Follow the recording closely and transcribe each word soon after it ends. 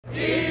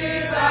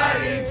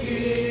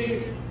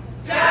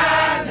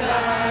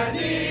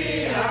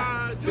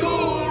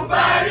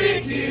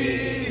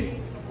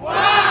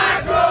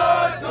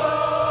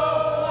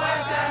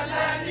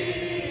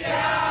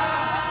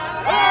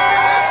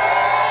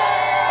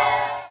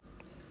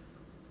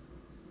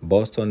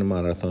Boston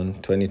Marathon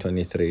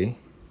 2023.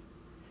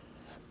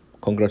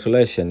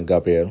 Congratulations,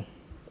 Gabriel.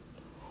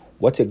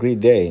 What a great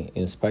day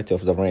in spite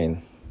of the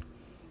rain.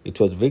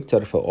 It was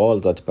victory for all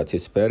that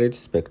participated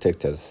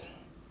spectators.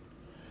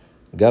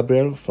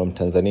 Gabriel from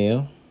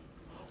Tanzania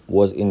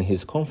was in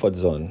his comfort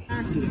zone,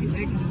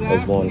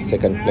 has won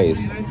second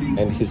place,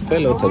 and his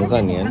fellow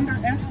Tanzanian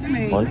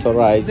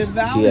entourage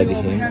cheered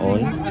him on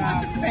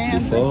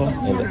before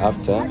and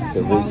after he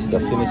reached the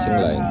finishing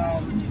line.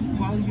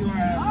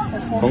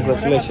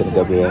 Congratulations,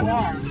 Gabriel,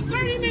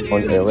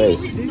 on a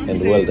race, and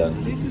well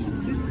done.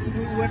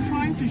 We're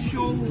trying to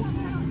show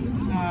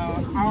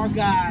our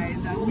guy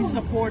that we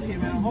support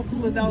him, and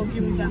hopefully that'll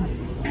give him that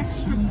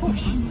extra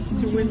push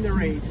to win the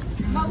race.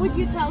 What would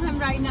you tell him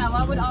right now?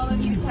 What would all of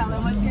you tell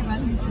him? What's your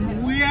message to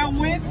him? We are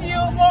with you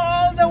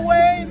all the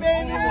way,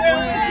 baby. We're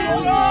with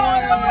you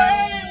all the way.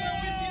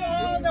 We're with you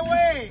all the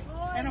way.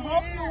 And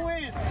hope you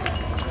win.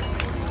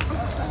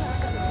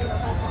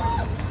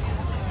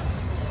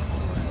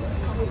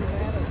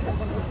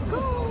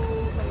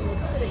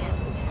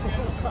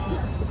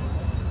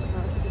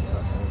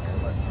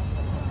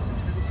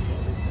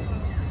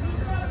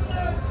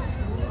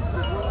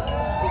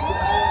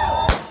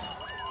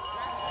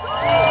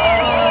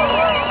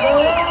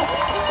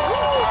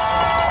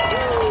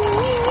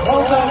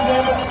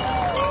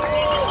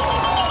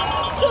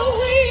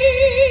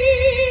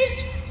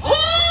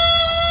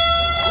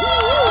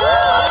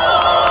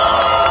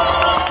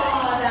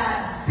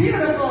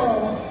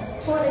 Beautiful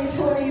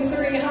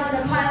 2023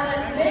 Honda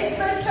Pilot make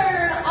the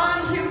turn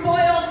onto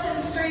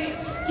Boylston Street.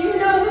 Do you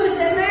know who's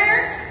in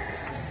there?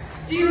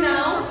 Do you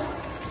know?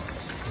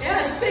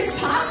 Yeah, it's Big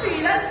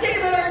Poppy. That's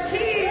David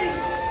Ortiz,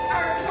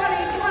 our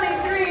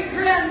 2023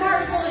 Grand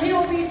Marshal. He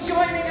will be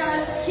joining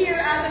us here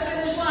at the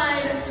finish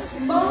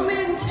line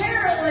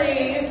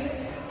momentarily.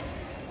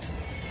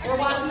 We're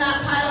watching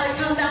that pilot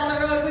come down the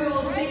road. We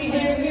will see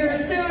him here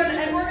soon,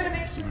 and we're going to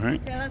make sure. All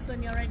right. Tell us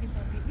when you're ready.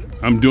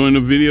 I'm doing a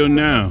video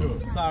now.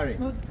 Sorry.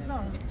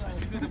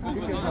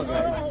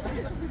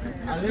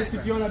 Unless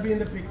if you want to be in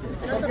the picture.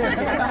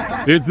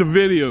 It's a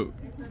video.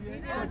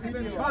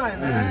 It's fine,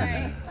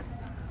 man.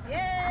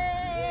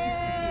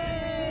 Yay!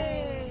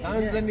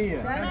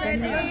 Tanzania.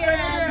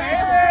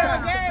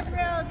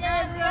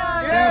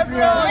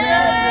 Gabriel!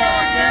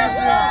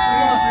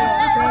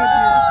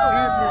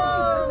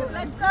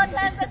 Let's go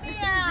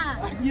Tanzania!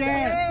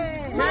 Yes.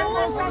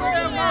 Tanzania!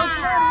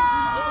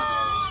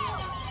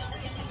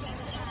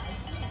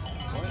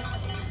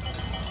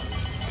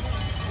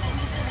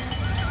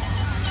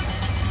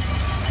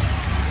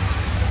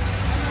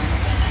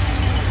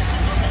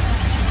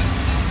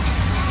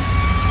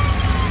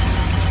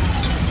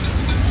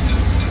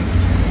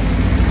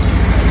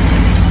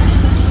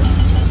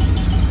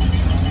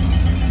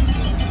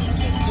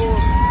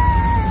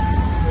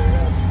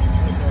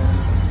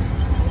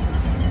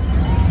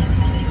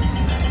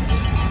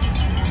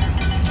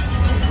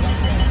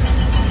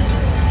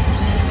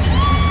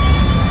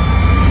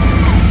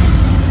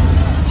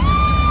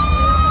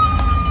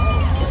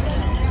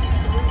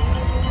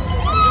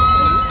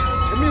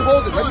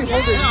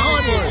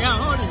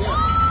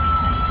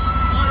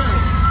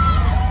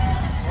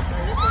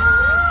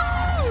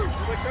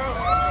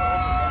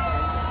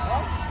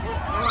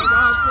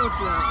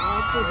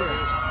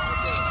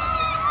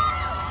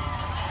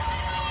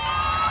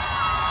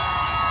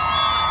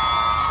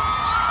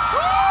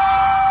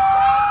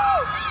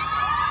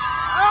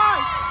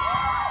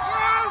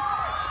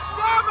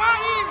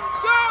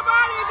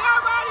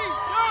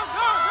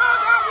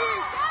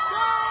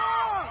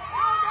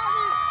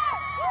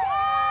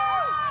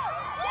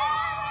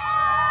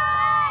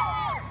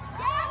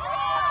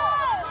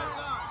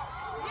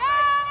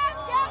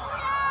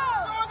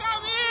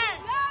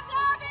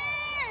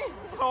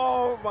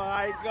 Oh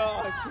my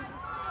gosh.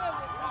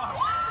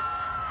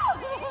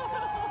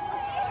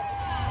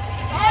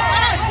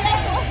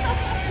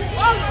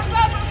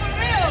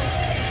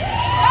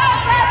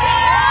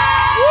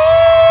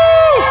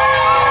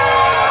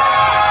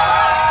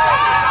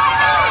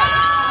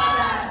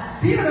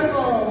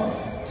 Beautiful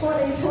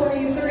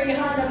 2023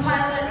 Honda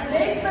Pilot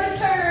make the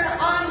turn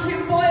onto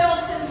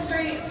Boylston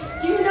Street.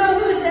 Do you know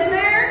who's in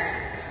there?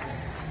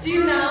 Do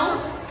you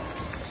know?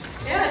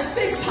 Yeah, it's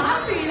Big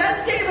Poppy.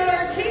 That's David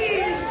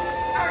Ortiz,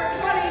 our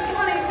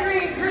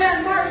 2023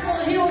 Grand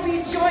Marshal. He will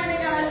be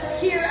joining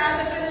us here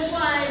at the finish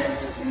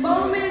line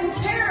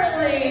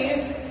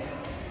momentarily.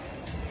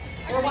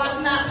 We're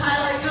watching that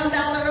pilot come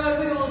down the road.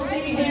 We will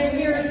see him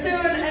here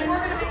soon, and we're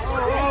going to be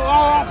sure.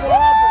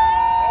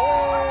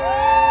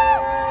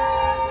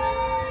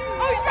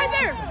 He's right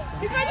there!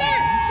 You're right there!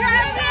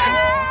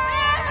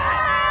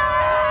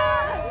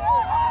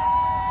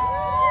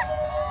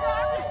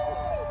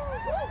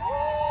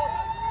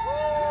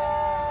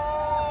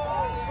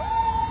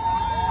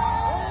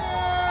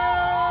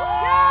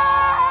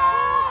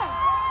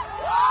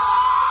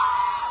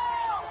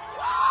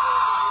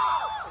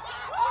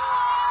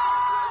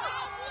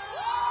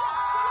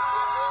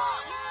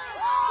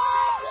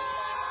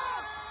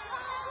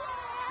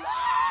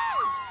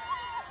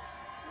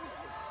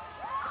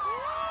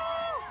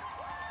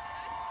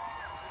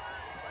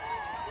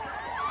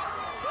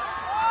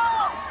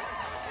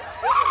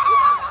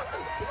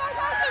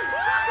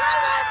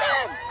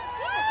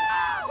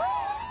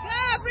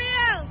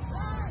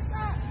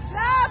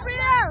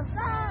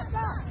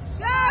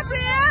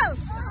 Gabriel!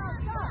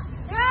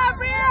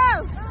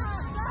 Gabriel!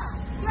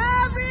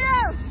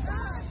 Gabriel!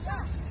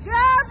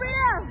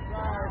 Gabriel!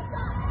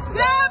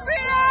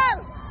 Gabriel!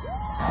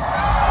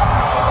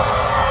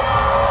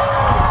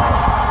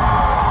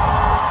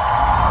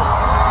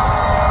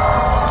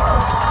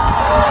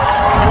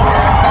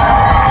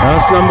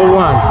 That's number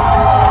one.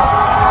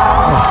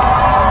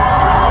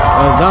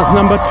 That's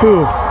number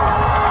two.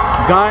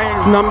 Guy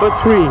is number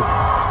three.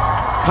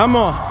 Come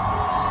on.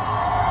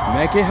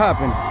 Make it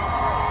happen.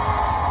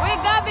 We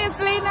got this,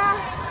 Lena.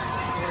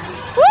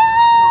 Woo!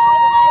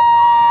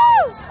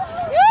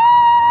 Woo!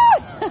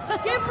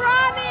 Keep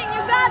running.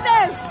 You got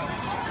this.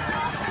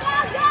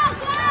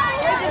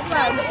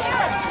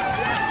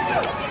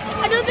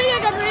 I don't think I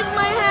can raise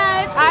my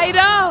hand. I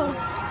know.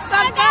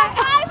 I got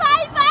five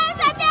high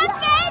fives. I can't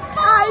make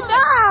more. I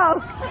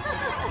know.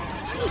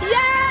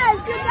 Yes,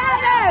 you got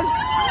this.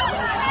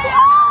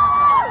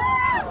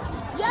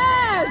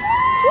 Yes.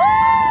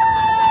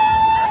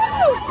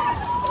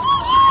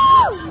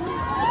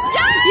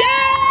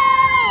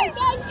 Yay!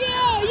 Thank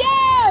you.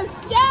 Yes.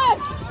 Yes.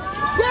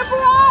 Keep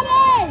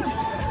running.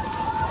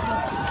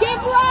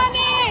 Keep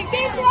running.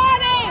 Keep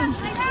running.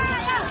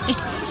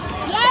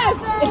 Yes.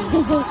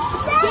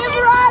 Keep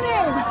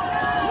running.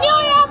 New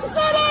York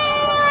City.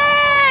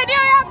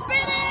 New York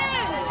City.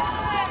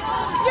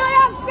 New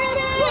York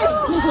City.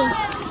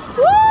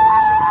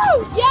 Woo!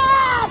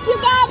 Yes, you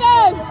got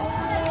this.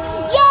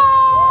 Yay!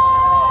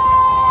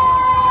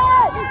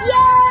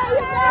 Yay,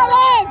 you got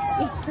this.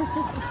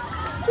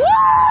 Woo!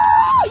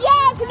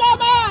 Yes,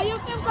 Mama, you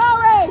keep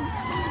going.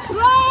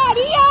 Run,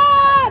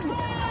 Ian!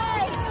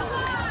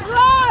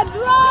 Run,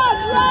 run,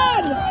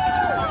 run!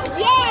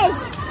 Yes!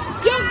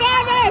 You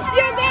got this!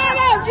 You got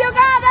this! You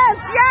got this!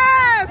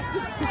 Yes!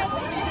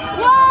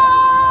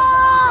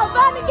 Whoa!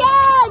 Body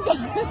gang!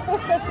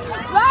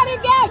 Body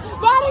gang!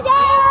 Body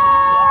gang!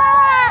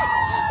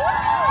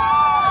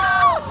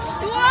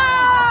 Wow!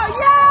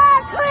 Yeah!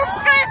 Chris,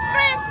 Chris,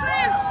 Chris,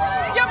 Chris!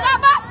 You got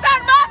Boston!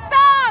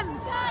 Boston!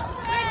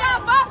 We got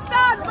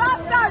Boston!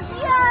 Boston!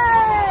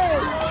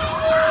 Yay!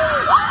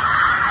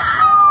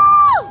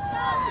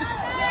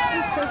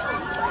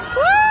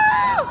 Woo!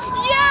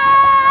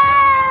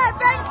 Yeah!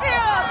 Thank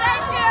you!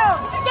 Thank you!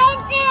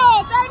 Thank you!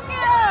 Thank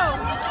you!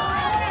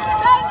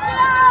 Thank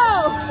you!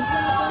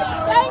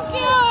 Thank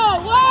you!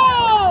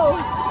 Whoa!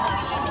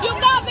 You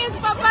got this,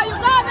 Papa! You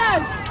got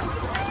this!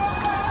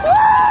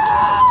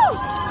 Woo!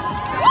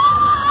 Woo!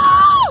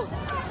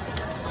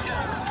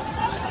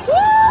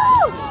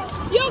 Woo!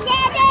 You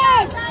got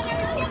this!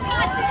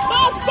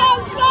 Boston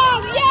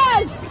strong!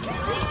 Yes!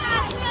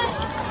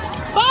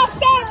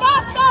 Boston!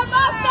 Boston!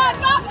 Boston!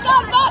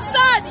 Boston!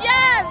 Boston!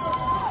 Yes!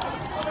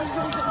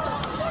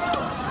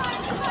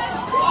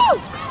 Woo!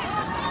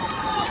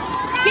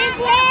 Keep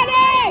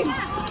running!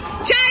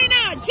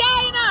 China!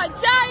 China!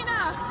 China!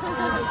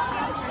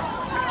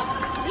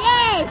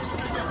 Yes!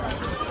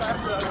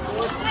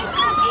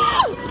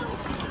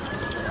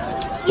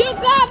 You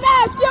got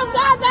this! You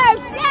got this!